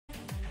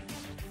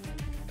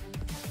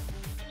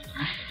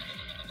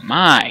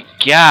My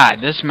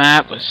god, this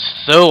map was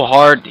so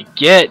hard to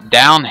get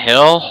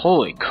downhill.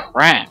 Holy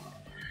crap.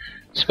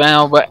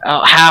 Spent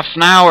about half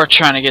an hour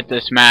trying to get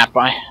this map.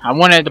 I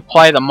wanted to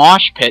play the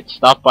mosh pit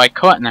stuff, but I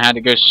couldn't. I had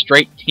to go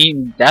straight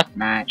team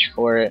deathmatch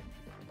for it.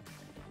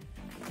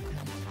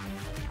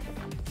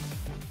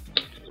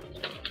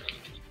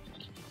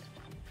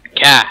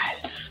 God.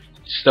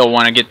 Still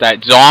want to get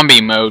that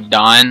zombie mode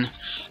done.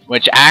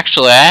 Which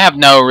actually, I have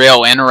no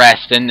real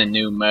interest in the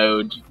new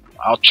mode.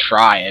 I'll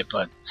try it,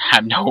 but I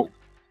have no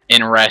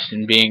interest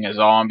in being a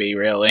zombie,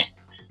 really.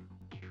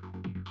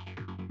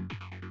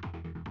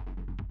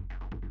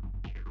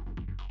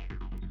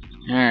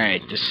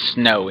 Alright, the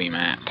snowy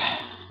map.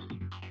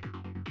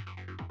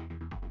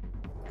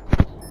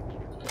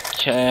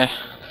 Okay.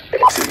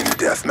 Team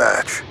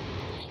Deathmatch.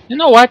 You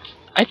know what?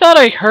 I thought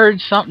I heard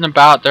something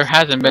about there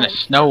hasn't been a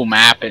snow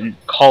map in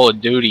Call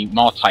of Duty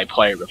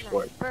multiplayer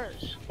before.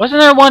 Wasn't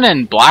there one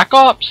in Black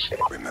Ops?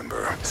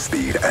 Remember,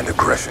 speed and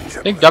aggression.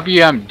 I think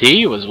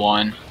WMD was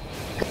one.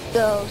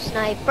 Go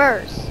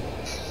snipers.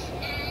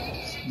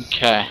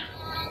 Okay.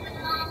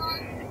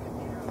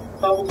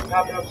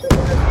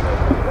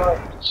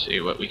 Let's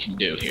see what we can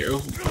do here.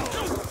 Ooh.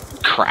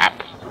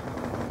 Crap.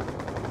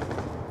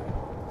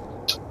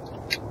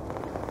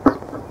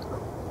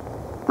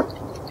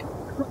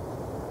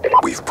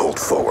 We've pulled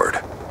forward.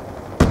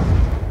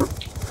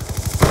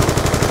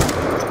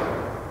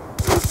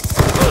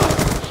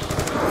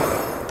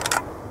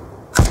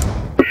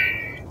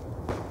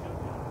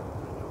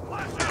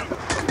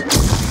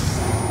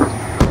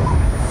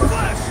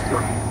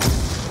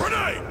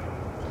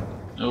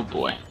 Oh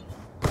boy.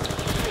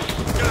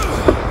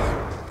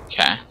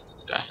 Okay.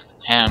 Got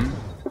him.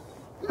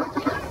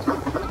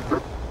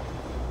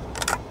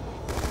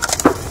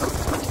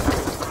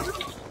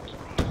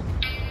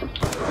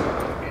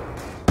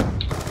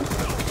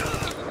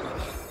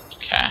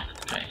 Okay.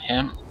 Got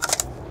him.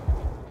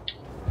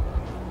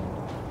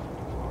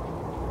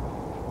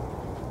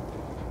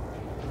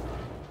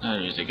 Oh,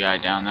 there's a guy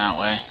down that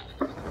way.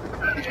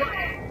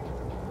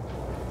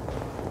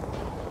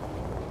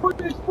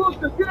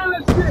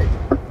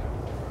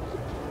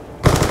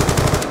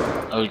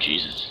 Oh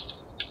Jesus.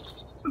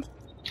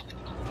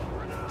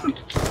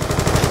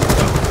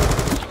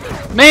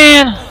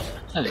 Man!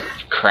 That's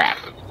crap.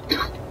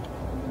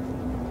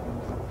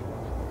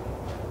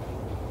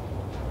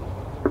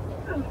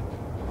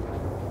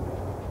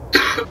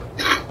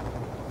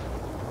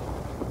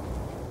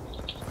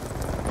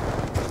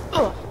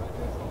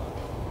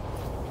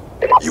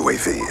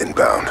 UAV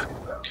inbound.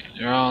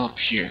 They're all up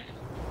here.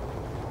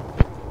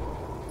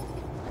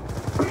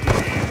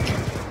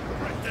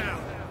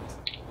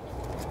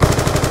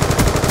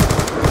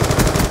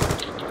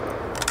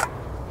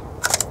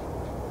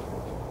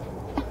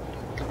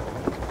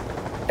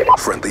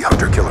 Friendly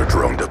hunter-killer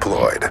drone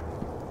deployed.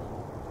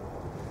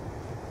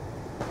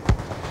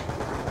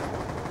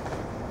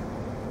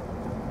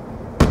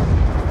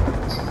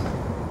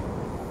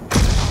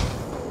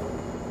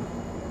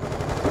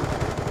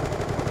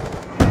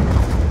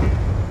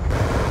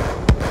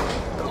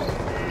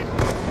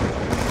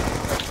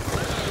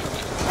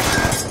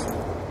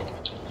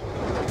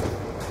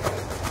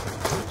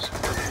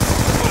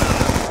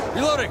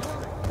 Reloading.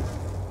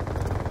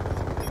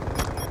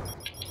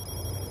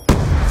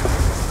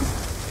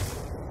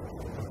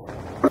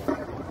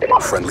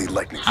 Friendly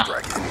lightning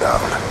strike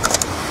inbound.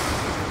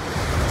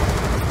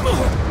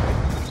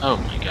 Oh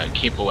my god,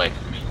 keep away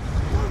from me.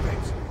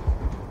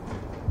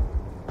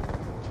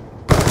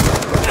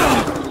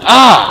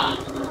 Ah!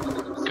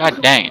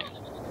 God dang it.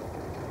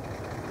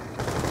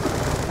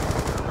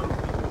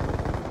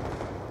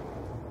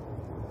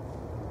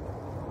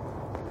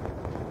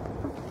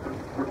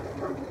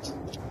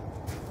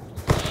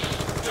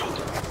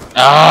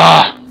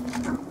 Ah!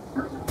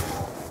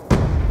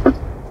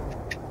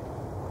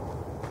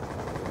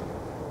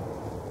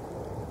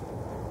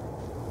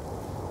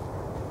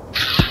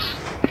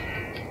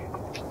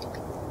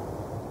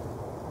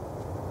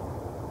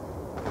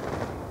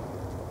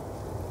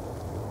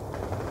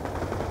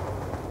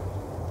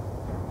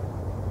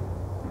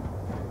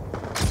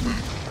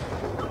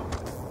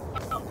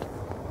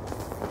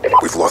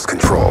 We've lost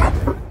control.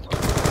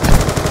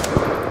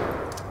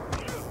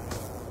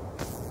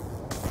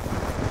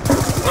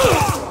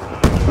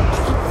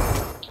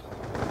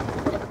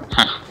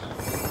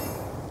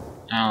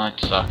 Oh, that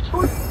sucked.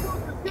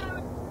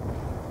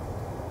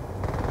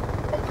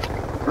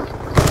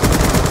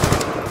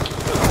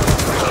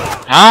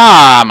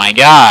 Ah, my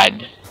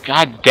god.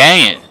 God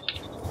dang it.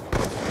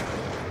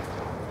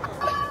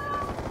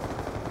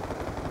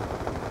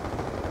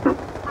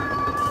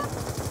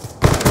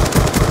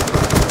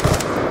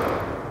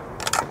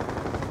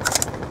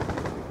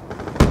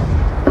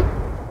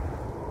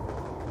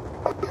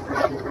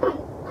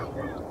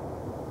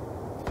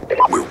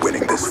 We're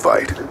winning this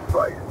fight.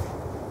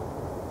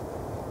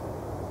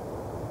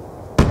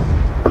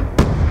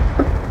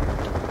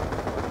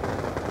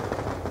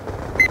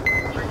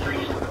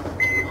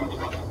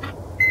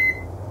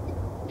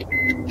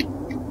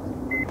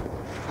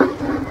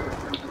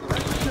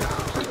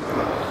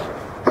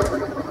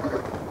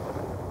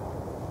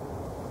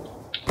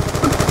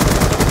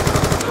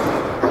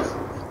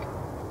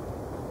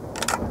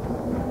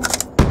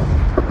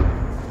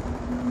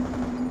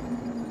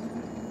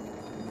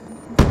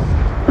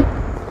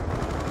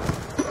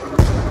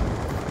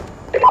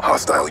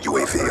 Hostile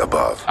UAV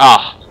above.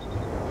 Oh.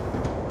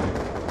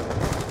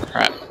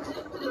 Crap.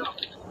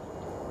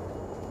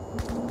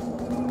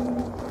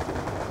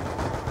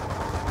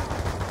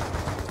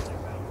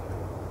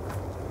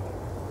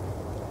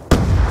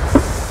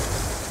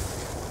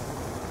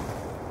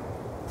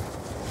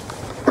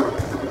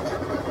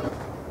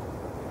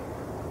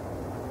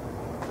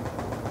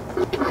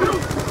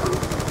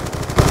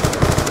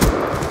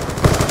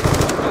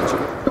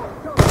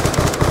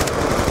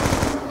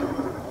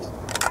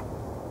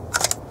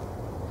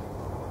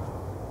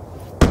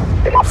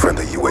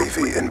 Friendly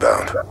UAV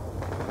inbound.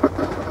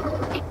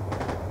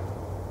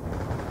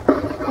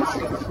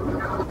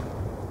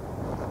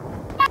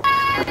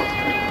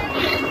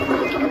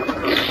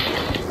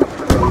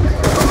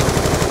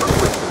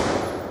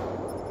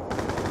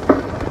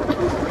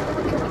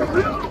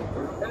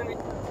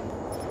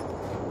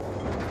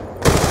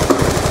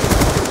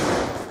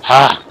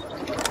 Ah.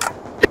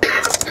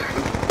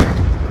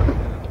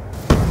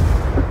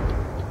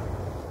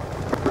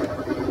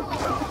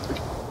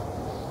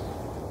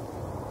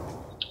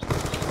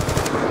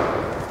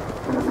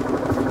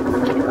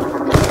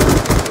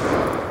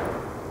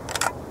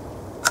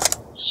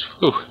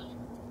 Whew.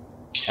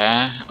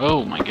 Okay.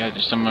 Oh my god,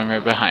 there's someone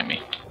right behind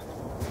me.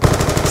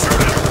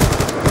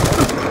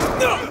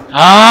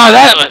 Ah,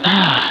 that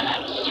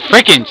was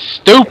freaking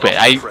stupid.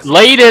 I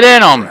laid it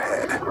in him.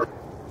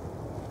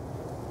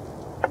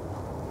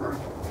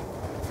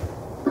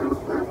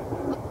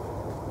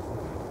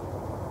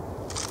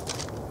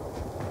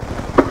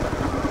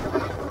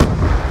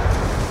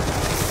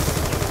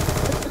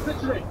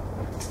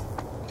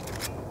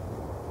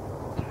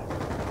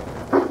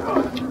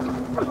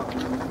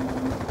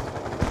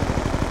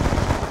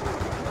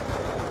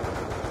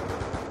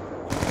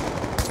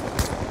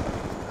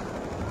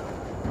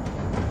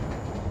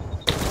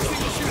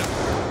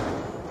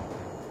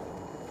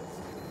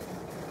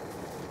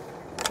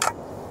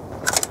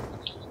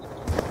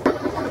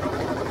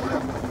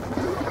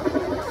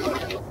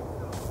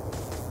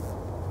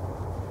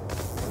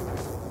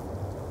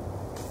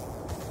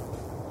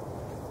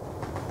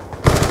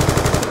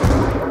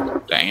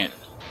 Dang it.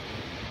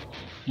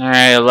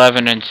 Alright,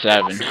 11 and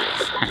 7.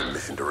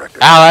 Oh,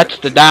 that's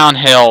the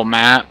downhill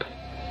map.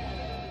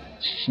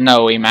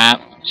 Snowy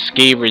map.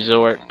 Ski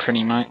resort,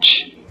 pretty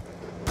much.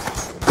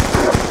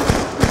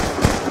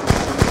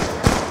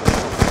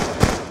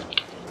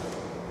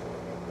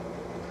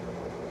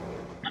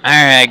 Alright,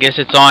 I guess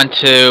it's on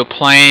to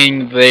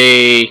playing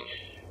the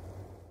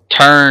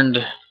turned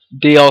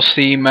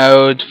DLC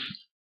mode.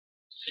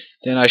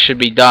 Then I should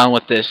be done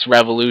with this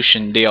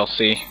Revolution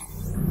DLC.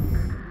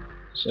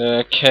 So,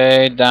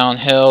 okay,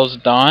 downhill's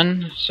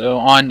done. So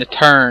on to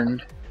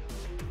turned,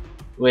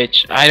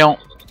 which I don't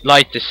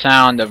like the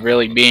sound of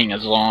really being a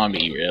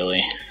zombie,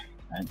 really.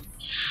 I'd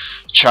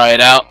try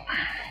it out.